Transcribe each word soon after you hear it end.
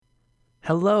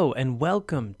Hello and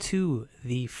welcome to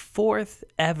the fourth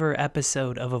ever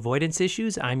episode of Avoidance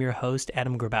Issues. I'm your host,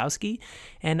 Adam Grabowski,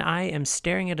 and I am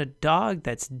staring at a dog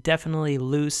that's definitely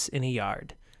loose in a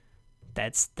yard.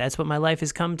 That's what my life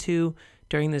has come to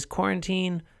during this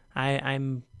quarantine.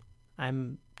 I'm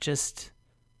just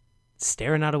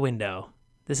staring out a window.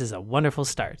 This is a wonderful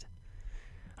start.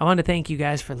 I want to thank you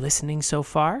guys for listening so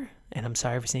far, and I'm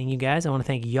sorry for seeing you guys. I want to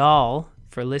thank y'all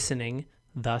for listening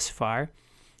thus far.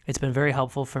 It's been very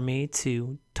helpful for me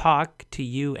to talk to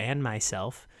you and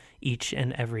myself each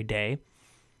and every day.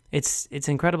 It's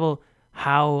incredible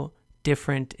how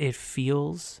different it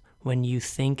feels when you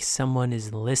think someone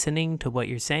is listening to what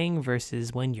you're saying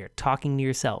versus when you're talking to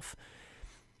yourself.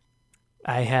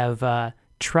 I have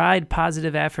tried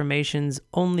positive affirmations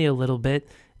only a little bit,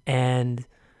 and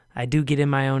I do get in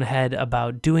my own head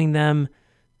about doing them,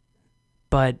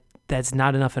 but that's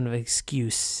not enough of an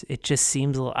excuse. It just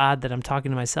seems a little odd that I'm talking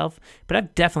to myself, but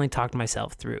I've definitely talked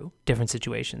myself through different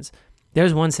situations.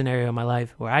 There's one scenario in my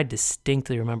life where I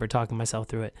distinctly remember talking myself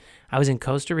through it. I was in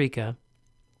Costa Rica.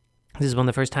 This is one of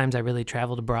the first times I really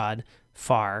traveled abroad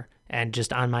far and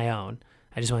just on my own.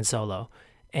 I just went solo.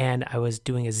 And I was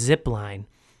doing a zip line,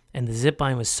 and the zip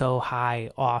line was so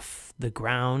high off the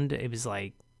ground. It was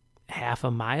like half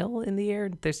a mile in the air.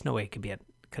 There's no way it could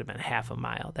have been half a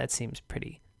mile. That seems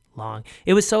pretty long.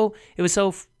 It was so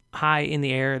high in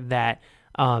the air that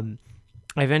I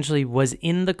eventually was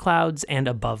in the clouds and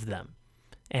above them,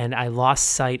 and I lost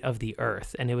sight of the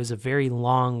earth, and it was a very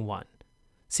long one.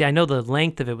 See, I know the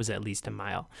length of it was at least a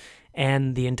mile,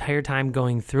 and the entire time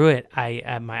going through it,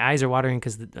 my eyes are watering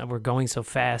because we're going so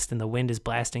fast and the wind is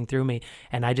blasting through me,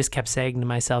 and I just kept saying to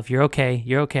myself, "You're okay,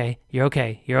 you're okay, you're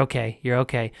okay, you're okay, you're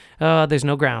okay. Oh, there's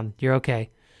no ground. You're okay."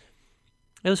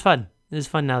 It was fun. It was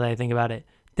fun now that I think about it.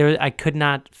 I could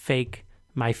not fake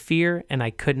my fear, and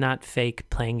I could not fake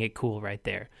playing it cool right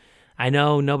there. I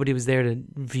know nobody was there to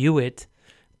view it,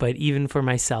 but even for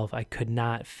myself, I could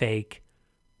not fake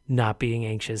not being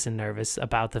anxious and nervous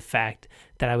about the fact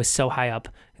that I was so high up,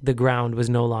 the ground was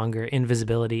no longer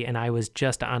invisibility, and I was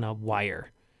just on a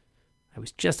wire. I'm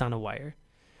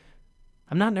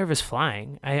not nervous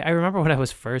flying. I remember when I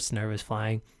was first nervous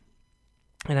flying,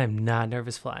 and I'm not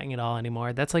nervous flying at all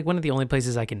anymore. That's like one of the only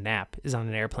places I can nap is on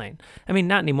an airplane. I mean,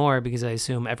 not anymore because I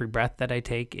assume every breath that I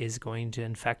take is going to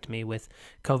infect me with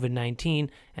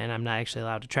COVID-19, and I'm not actually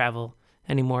allowed to travel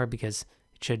anymore because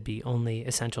it should be only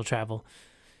essential travel.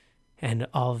 And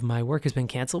all of my work has been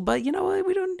canceled. But you know what?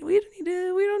 We don't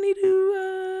need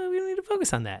to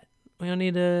focus on that. We don't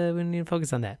need to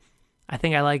focus on that. I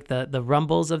think I like the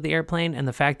rumbles of the airplane and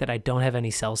the fact that I don't have any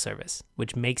cell service,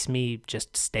 which makes me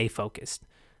just stay focused.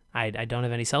 I don't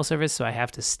have any cell service, so I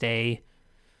have to stay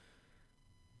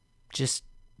just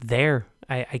there.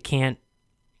 I can't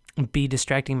be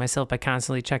distracting myself by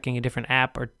constantly checking a different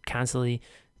app or constantly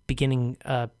beginning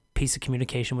a piece of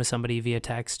communication with somebody via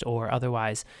text or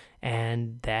otherwise,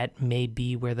 and that may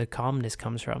be where the calmness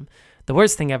comes from. The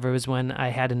worst thing ever was when I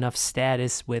had enough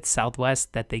status with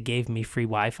Southwest that they gave me free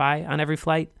Wi-Fi on every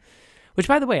flight, which,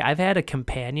 by the way, I've had a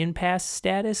companion pass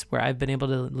status where I've been able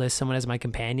to list someone as my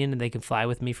companion and they can fly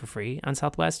with me for free on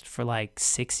Southwest for like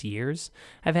 6 years.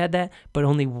 I've had that, but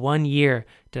only 1 year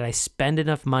did I spend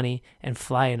enough money and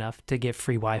fly enough to get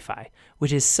free Wi-Fi,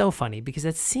 which is so funny because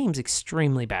it seems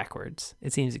extremely backwards.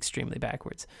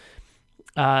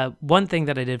 One thing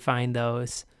that I did find, though,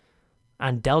 is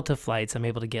on Delta flights, I'm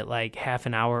able to get like half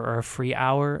an hour or a free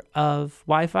hour of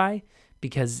Wi-Fi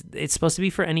because it's supposed to be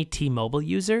for any T-Mobile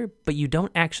user, but you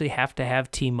don't actually have to have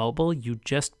T-Mobile. You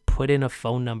just put in a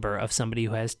phone number of somebody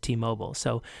who has T-Mobile.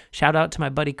 So shout out to my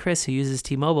buddy Chris who uses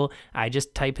T-Mobile. I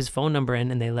just type his phone number in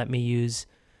and they let me use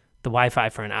the Wi-Fi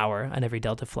for an hour on every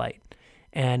Delta flight.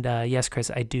 And yes,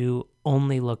 Chris, I do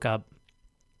only look up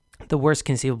the worst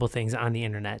conceivable things on the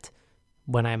internet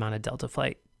when I'm on a Delta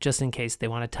flight, just in case they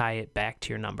want to tie it back to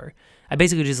your number. I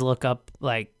basically just look up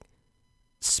like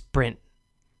Sprint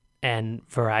and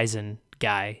Verizon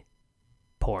guy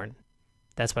porn.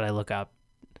 That's what I look up.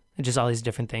 And just all these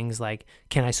different things like,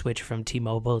 can I switch from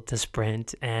T-Mobile to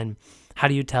Sprint? And how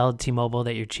do you tell T-Mobile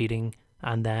that you're cheating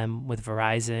on them with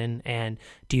Verizon? And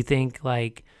do you think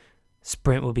like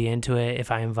Sprint will be into it if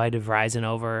I invited Verizon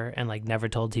over and like never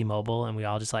told T-Mobile and we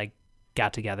all just like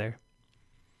got together?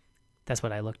 That's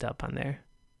what I looked up on there.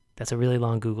 That's a really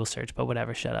long Google search, but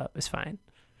whatever, shut up. It's fine.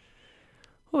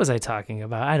 What was I talking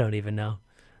about? I don't even know.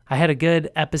 I had a good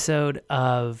episode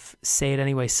of Say It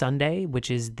Anyway Sunday,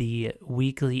 which is the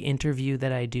weekly interview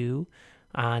that I do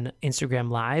on Instagram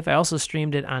Live. I also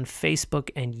streamed it on Facebook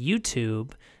and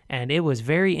YouTube, And it was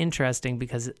very interesting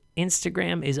because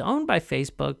Instagram is owned by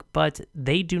Facebook, but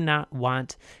they do not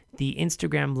want the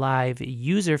Instagram Live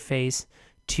user face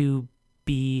to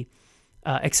be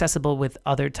accessible with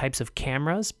other types of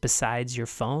cameras besides your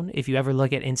phone. If you ever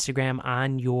look at Instagram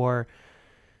on your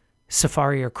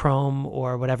Safari or Chrome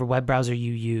or whatever web browser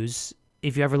you use,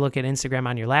 if you ever look at Instagram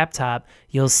on your laptop,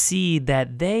 you'll see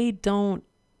that they don't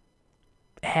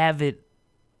have it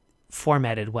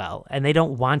formatted well, and they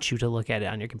don't want you to look at it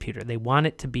on your computer. They want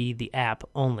it to be the app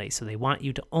only. So they want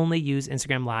you to only use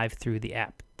Instagram Live through the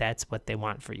app. That's what they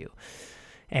want for you.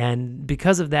 And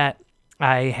because of that,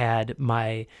 I had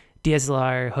my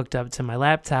DSLR hooked up to my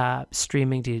laptop,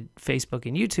 streaming to Facebook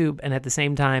and YouTube, and at the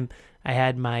same time, I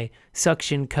had my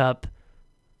suction cup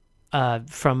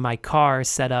from my car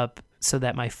set up so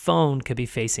that my phone could be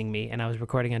facing me, and I was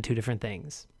recording on two different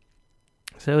things.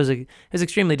 So it was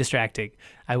extremely distracting.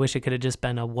 I wish it could have just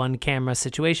been a one-camera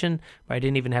situation where I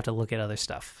didn't even have to look at other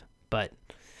stuff. But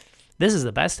this is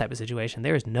the best type of situation.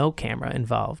 There is no camera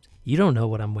involved. You don't know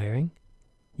what I'm wearing.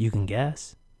 You can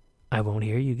guess. I won't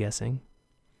hear you guessing.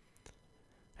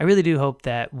 I really do hope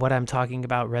that what I'm talking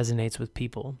about resonates with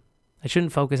people. I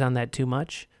shouldn't focus on that too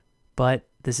much, but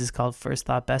this is called First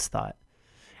Thought, Best Thought.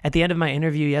 At the end of my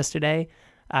interview yesterday,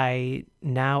 I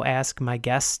now ask my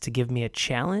guests to give me a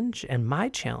challenge, and my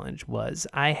challenge was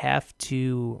I have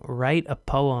to write a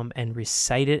poem and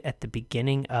recite it at the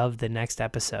beginning of the next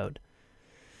episode.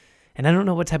 And I don't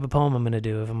know what type of poem I'm going to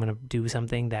do, if I'm going to do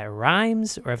something that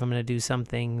rhymes or if I'm going to do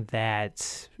something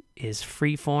that is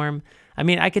free form. I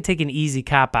mean, I could take an easy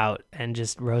cop out and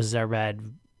just roses are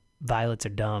red, violets are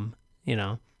dumb, you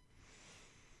know.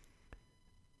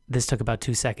 This took about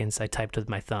 2 seconds. I typed with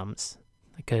my thumbs.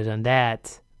 I could have done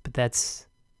that, but that's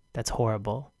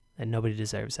horrible, and nobody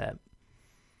deserves that.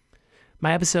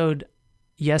 My episode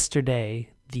yesterday,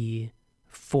 the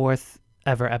 4th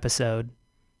ever episode.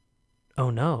 Oh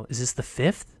no, is this the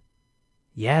 5th?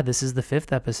 Yeah, this is the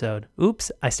 5th episode.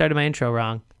 Oops, I started my intro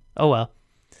wrong. Oh well.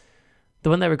 The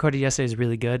one that I recorded yesterday is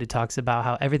really good. It talks about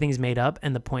how everything's made up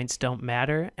and the points don't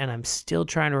matter, and I'm still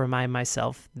trying to remind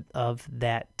myself of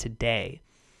that today.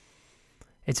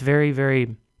 It's very,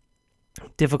 very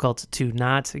difficult to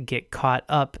not get caught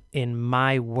up in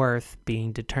my worth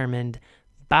being determined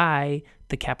by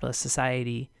the capitalist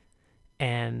society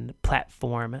and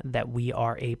platform that we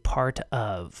are a part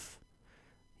of.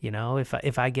 You know,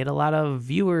 if I get a lot of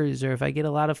viewers or if I get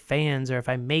a lot of fans or if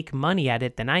I make money at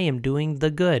it, then I am doing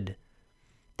the good.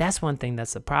 That's one thing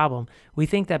that's the problem. We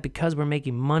think that because we're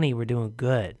making money, we're doing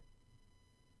good.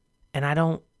 And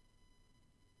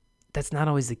that's not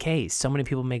always the case. So many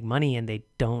people make money and they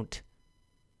don't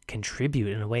contribute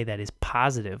in a way that is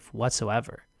positive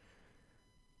whatsoever.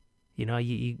 You know,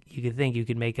 you could think you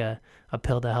could make a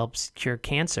pill that helps cure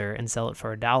cancer and sell it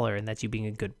for $1, and that's you being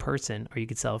a good person. Or you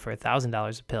could sell it for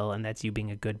 $1,000 a pill, and that's you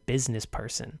being a good business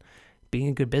person. Being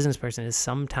a good business person is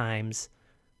sometimes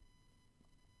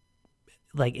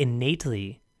like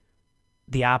innately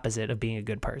the opposite of being a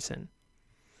good person.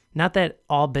 Not that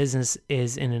all business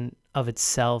is in and of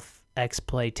itself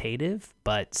exploitative,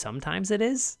 but sometimes it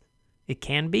is. It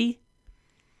can be.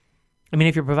 I mean,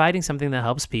 if you're providing something that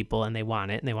helps people and they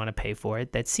want it and they want to pay for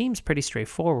it, that seems pretty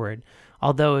straightforward.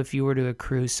 Although if you were to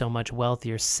accrue so much wealth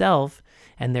yourself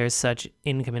and there's such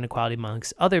income inequality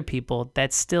amongst other people,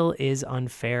 that still is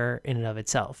unfair in and of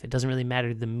itself. It doesn't really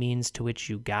matter the means to which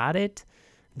you got it.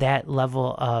 That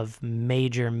level of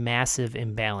major, massive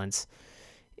imbalance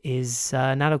is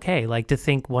not okay. Like to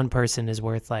think one person is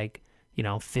worth like,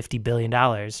 $50 billion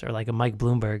or like a Mike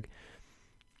Bloomberg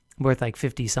worth like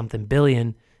 50 something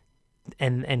billion.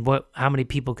 And how many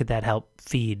people could that help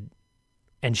feed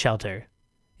and shelter,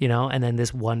 and then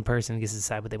this one person gets to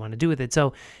decide what they want to do with it.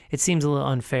 So it seems a little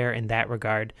unfair in that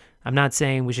regard. I'm not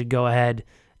saying we should go ahead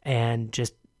and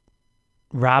just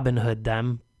Robin Hood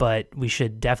them, but we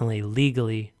should definitely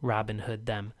legally Robin Hood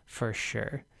them for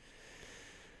sure.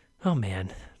 Oh man,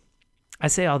 I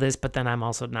say all this, but then I'm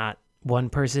also not one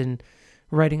person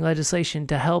writing legislation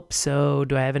to help. So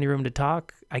do I have any room to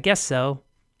talk? I guess so.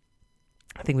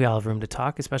 I think we all have room to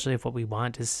talk, especially if what we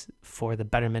want is for the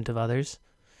betterment of others.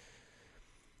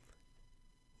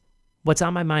 What's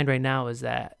on my mind right now is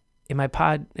that in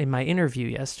my interview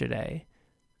yesterday,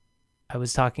 I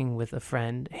was talking with a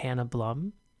friend, Hannah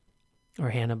Blum,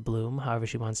 or Hannah Bloom, however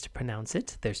she wants to pronounce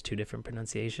it. There's 2 different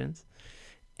pronunciations.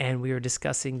 And we were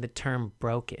discussing the term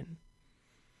broken.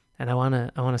 And I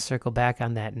want to circle back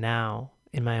on that now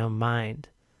in my own mind.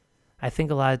 I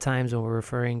think a lot of times when we're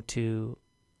referring to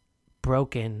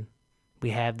broken, we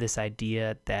have this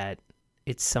idea that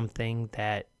it's something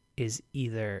that is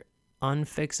either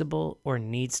unfixable or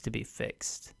needs to be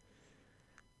fixed.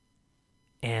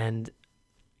 And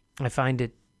I find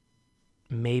it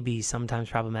maybe sometimes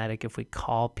problematic if we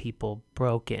call people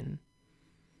broken,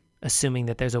 assuming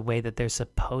that there's a way that they're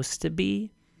supposed to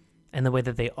be, and the way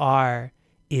that they are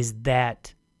is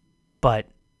that, but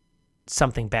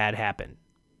something bad happened.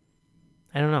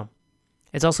 I don't know.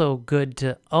 It's also good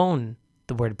to own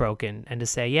the word broken and to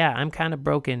say, yeah, I'm kind of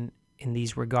broken in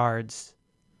these regards,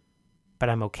 but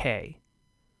I'm okay.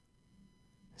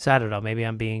 So I don't know, maybe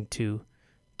I'm being too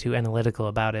analytical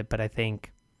about it, but I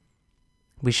think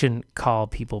we shouldn't call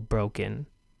people broken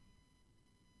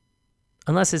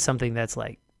unless it's something that's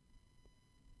like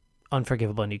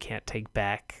unforgivable and you can't take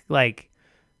back. Like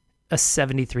a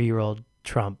 73-year-old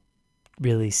Trump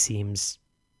really seems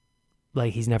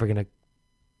like he's never going to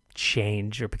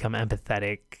change or become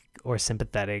empathetic or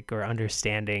sympathetic or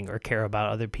understanding or care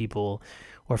about other people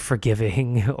or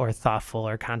forgiving or thoughtful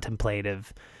or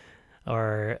contemplative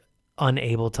or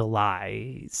unable to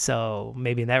lie. So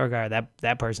maybe in that regard,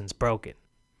 that person's broken.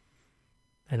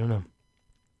 I don't know.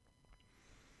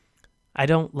 I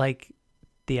don't like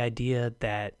the idea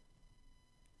that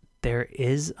there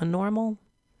is a normal.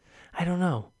 I don't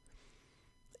know.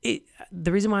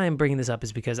 The reason why I'm bringing this up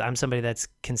is because I'm somebody that's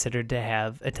considered to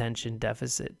have attention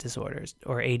deficit disorders,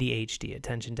 or ADHD,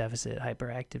 attention deficit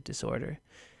hyperactive disorder.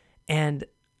 And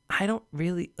I don't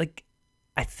really,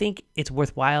 I think it's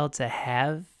worthwhile to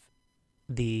have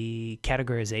the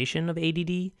categorization of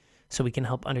ADD so we can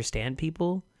help understand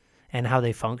people and how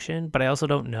they function. But I also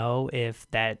don't know if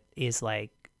that is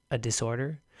like a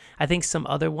disorder. I think some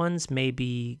other ones may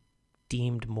be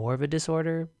deemed more of a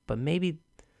disorder, but maybe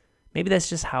that's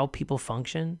just how people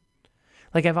function.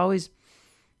 Like I've always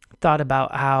thought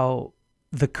about how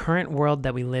the current world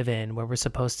that we live in, where we're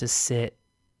supposed to sit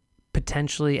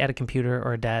potentially at a computer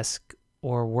or a desk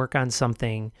or work on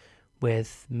something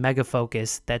with mega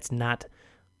focus that's not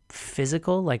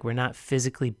physical, like we're not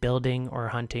physically building or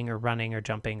hunting or running or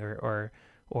jumping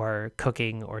or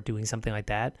cooking or doing something like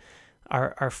that.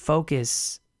 Our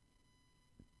focus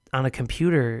on a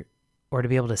computer or to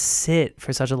be able to sit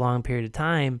for such a long period of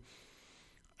time,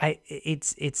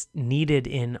 it's needed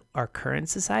in our current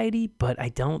society, but I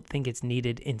don't think it's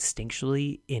needed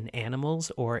instinctually in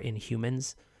animals or in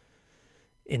humans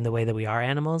in the way that we are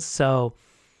animals. So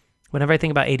whenever I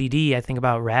think about ADD, I think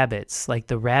about rabbits. Like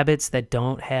the rabbits that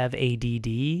don't have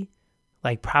ADD,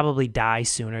 like probably die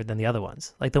sooner than the other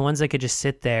ones. Like the ones that could just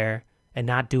sit there and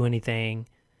not do anything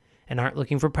and aren't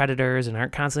looking for predators and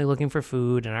aren't constantly looking for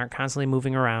food and aren't constantly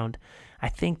moving around. I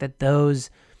think that those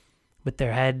with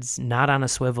their heads not on a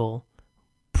swivel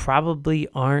probably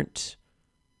aren't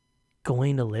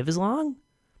going to live as long.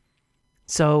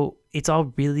 So it's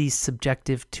all really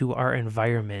subjective to our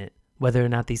environment, whether or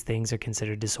not these things are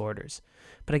considered disorders.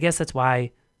 But I guess that's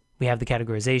why we have the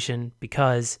categorization,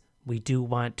 because we do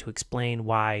want to explain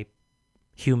why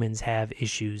humans have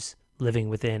issues living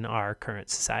within our current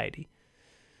society.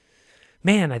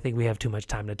 Man, I think we have too much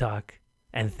time to talk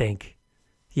and think.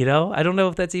 You know, I don't know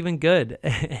if that's even good.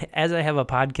 As I have a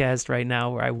podcast right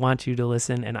now where I want you to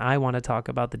listen and I want to talk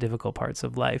about the difficult parts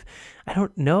of life, I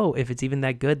don't know if it's even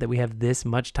that good that we have this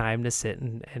much time to sit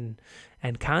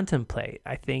and contemplate.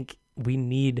 I think we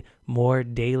need more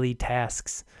daily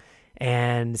tasks.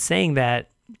 And saying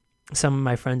that, some of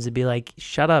my friends would be like,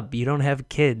 shut up, you don't have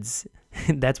kids.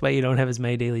 That's why you don't have as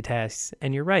many daily tasks.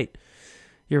 And you're right.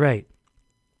 You're right.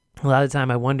 A lot of the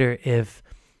time I wonder if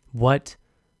what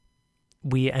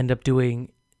we end up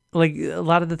doing, like a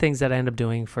lot of the things that I end up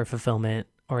doing for fulfillment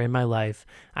or in my life,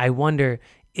 I wonder,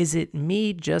 is it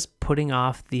me just putting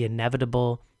off the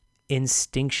inevitable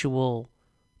instinctual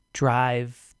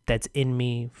drive that's in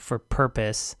me for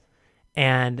purpose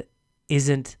and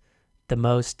isn't the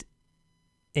most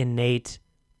innate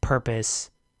purpose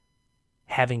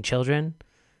having children?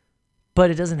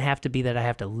 But it doesn't have to be that I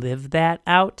have to live that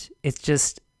out. It's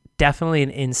just definitely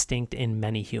an instinct in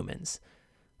many humans.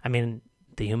 I mean,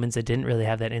 the humans that didn't really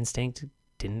have that instinct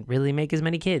didn't really make as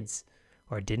many kids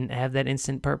or didn't have that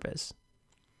instant purpose.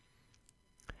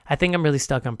 I think I'm really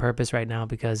stuck on purpose right now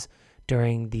because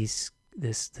during this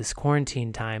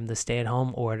quarantine time, the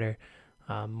stay-at-home order,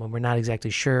 when we're not exactly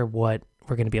sure what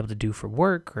we're going to be able to do for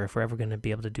work or if we're ever going to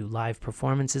be able to do live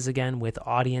performances again with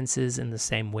audiences in the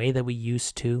same way that we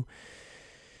used to,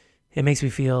 it makes me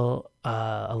feel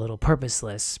a little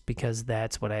purposeless, because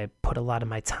that's what I put a lot of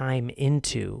my time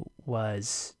into,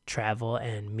 was travel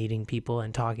and meeting people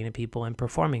and talking to people and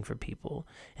performing for people.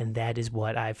 And that is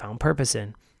what I found purpose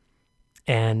in.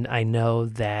 And I know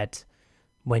that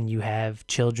when you have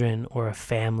children or a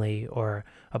family or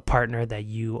a partner that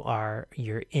you're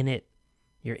in it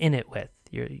with,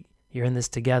 you're in this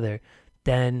together,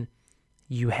 then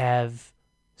you have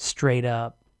straight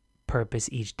up purpose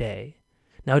each day.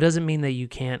 Now, it doesn't mean that you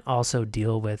can't also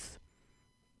deal with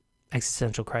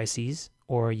existential crises,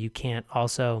 or you can't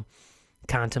also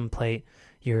contemplate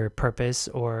your purpose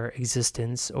or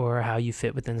existence or how you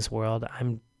fit within this world.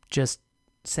 I'm just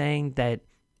saying that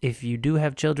if you do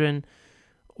have children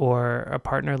or a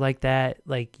partner like that,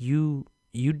 like you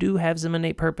do have some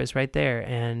innate purpose right there.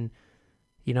 And,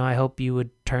 I hope you would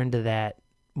turn to that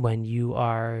when you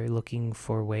are looking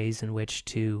for ways in which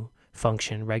to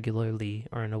function regularly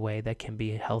or in a way that can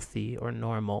be healthy or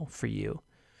normal for you.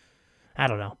 I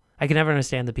don't know. I can never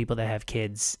understand the people that have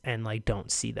kids and don't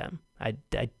see them. I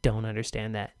don't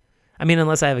understand that. I mean,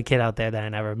 unless I have a kid out there that I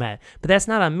never met. But that's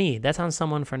not on me. That's on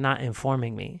someone for not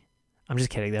informing me. I'm just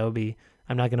kidding.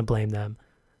 I'm not going to blame them.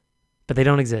 But they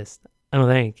don't exist. I don't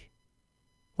think.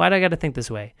 Why do I got to think this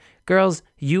way? Girls,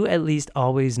 you at least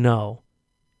always know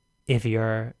if you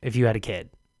had a kid.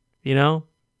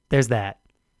 There's that.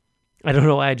 I don't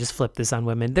know why I just flipped this on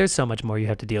women. There's so much more you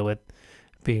have to deal with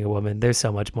being a woman. There's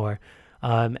so much more.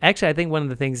 Actually, I think one of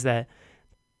the things that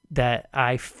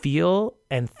I feel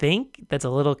and think that's a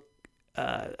little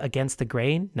against the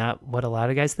grain, not what a lot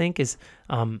of guys think, is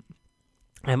I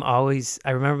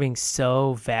remember being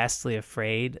so vastly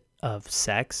afraid of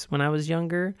sex when I was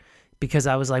younger because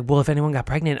I was like, well, if anyone got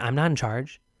pregnant, I'm not in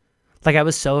charge. I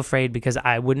was so afraid because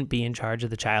I wouldn't be in charge of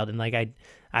the child. And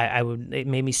it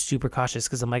made me super cautious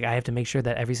because I'm like, I have to make sure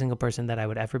that every single person that I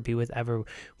would ever be with ever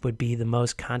would be the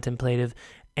most contemplative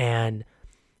and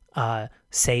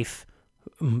safe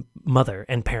mother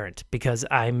and parent because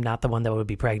I'm not the one that would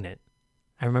be pregnant.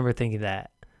 I remember thinking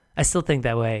that. I still think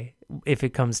that way if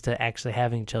it comes to actually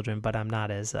having children, but I'm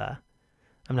not as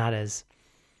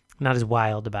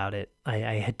wild about it.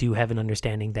 I do have an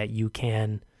understanding that you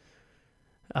can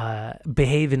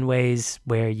behave in ways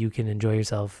where you can enjoy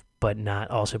yourself, but not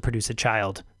also produce a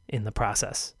child in the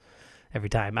process every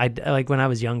time. When I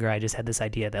was younger, I just had this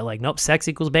idea that nope, sex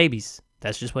equals babies.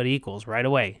 That's just what it equals right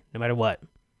away, no matter what.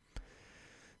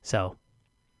 So,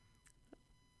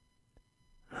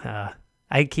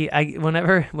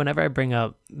 whenever I bring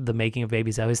up the making of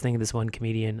babies, I always think of this one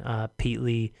comedian, Pete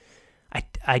Lee.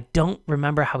 I don't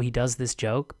remember how he does this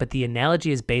joke, but the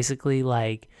analogy is basically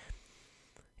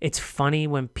it's funny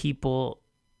when people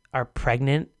are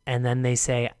pregnant and then they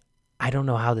say, I don't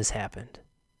know how this happened.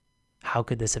 How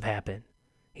could this have happened?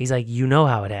 He's like, you know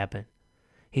how it happened.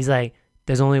 He's like,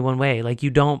 there's only one way. You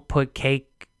don't put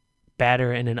cake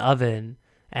batter in an oven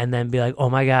and then be like, oh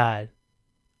my God,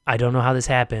 I don't know how this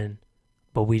happened,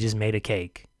 but we just made a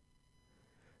cake.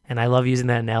 And I love using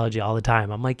that analogy all the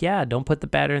time. I'm like, yeah, don't put the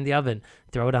batter in the oven.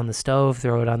 Throw it on the stove,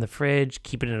 throw it on the fridge,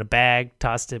 keep it in a bag,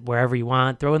 toss it wherever you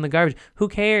want, throw it in the garbage. Who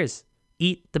cares?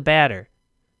 Eat the batter.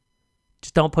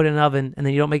 Just don't put it in an oven and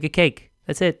then you don't make a cake.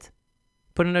 That's it.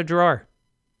 Put it in a drawer.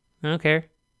 I don't care.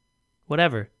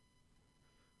 Whatever.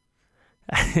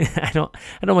 I don't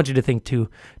want you to think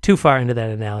too far into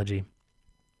that analogy.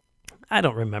 I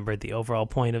don't remember the overall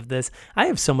point of this. I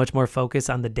have so much more focus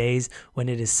on the days when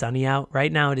it is sunny out.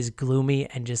 Right now it is gloomy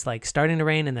and just starting to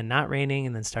rain and then not raining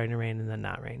and then starting to rain and then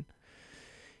not rain.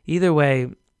 Either way,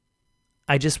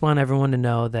 I just want everyone to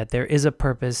know that there is a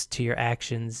purpose to your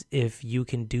actions if you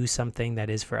can do something that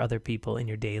is for other people in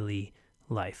your daily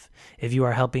life. If you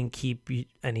are helping keep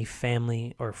any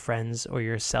family or friends or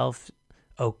yourself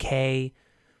okay,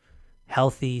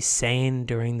 healthy, sane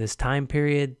during this time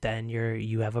period, then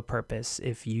you have a purpose.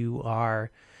 If you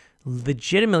are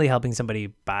legitimately helping somebody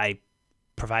by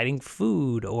providing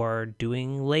food or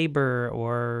doing labor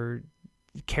or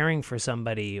caring for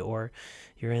somebody, or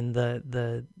you're in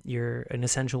you're an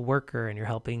essential worker and you're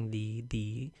helping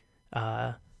the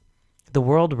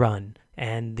world run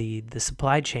and the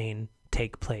supply chain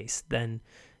take place, then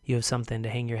you have something to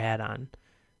hang your hat on.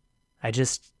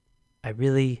 I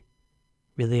really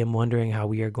am wondering how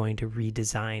we are going to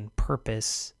redesign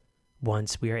purpose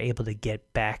once we are able to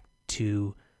get back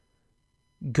to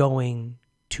going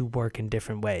to work in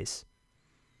different ways.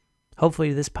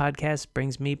 Hopefully this podcast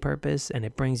brings me purpose and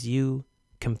it brings you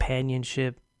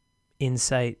companionship,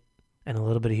 insight, and a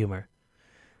little bit of humor.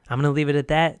 I'm going to leave it at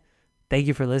that. Thank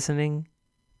you for listening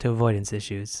to Avoidance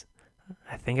Issues.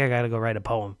 I think I got to go write a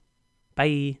poem.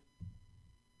 Bye.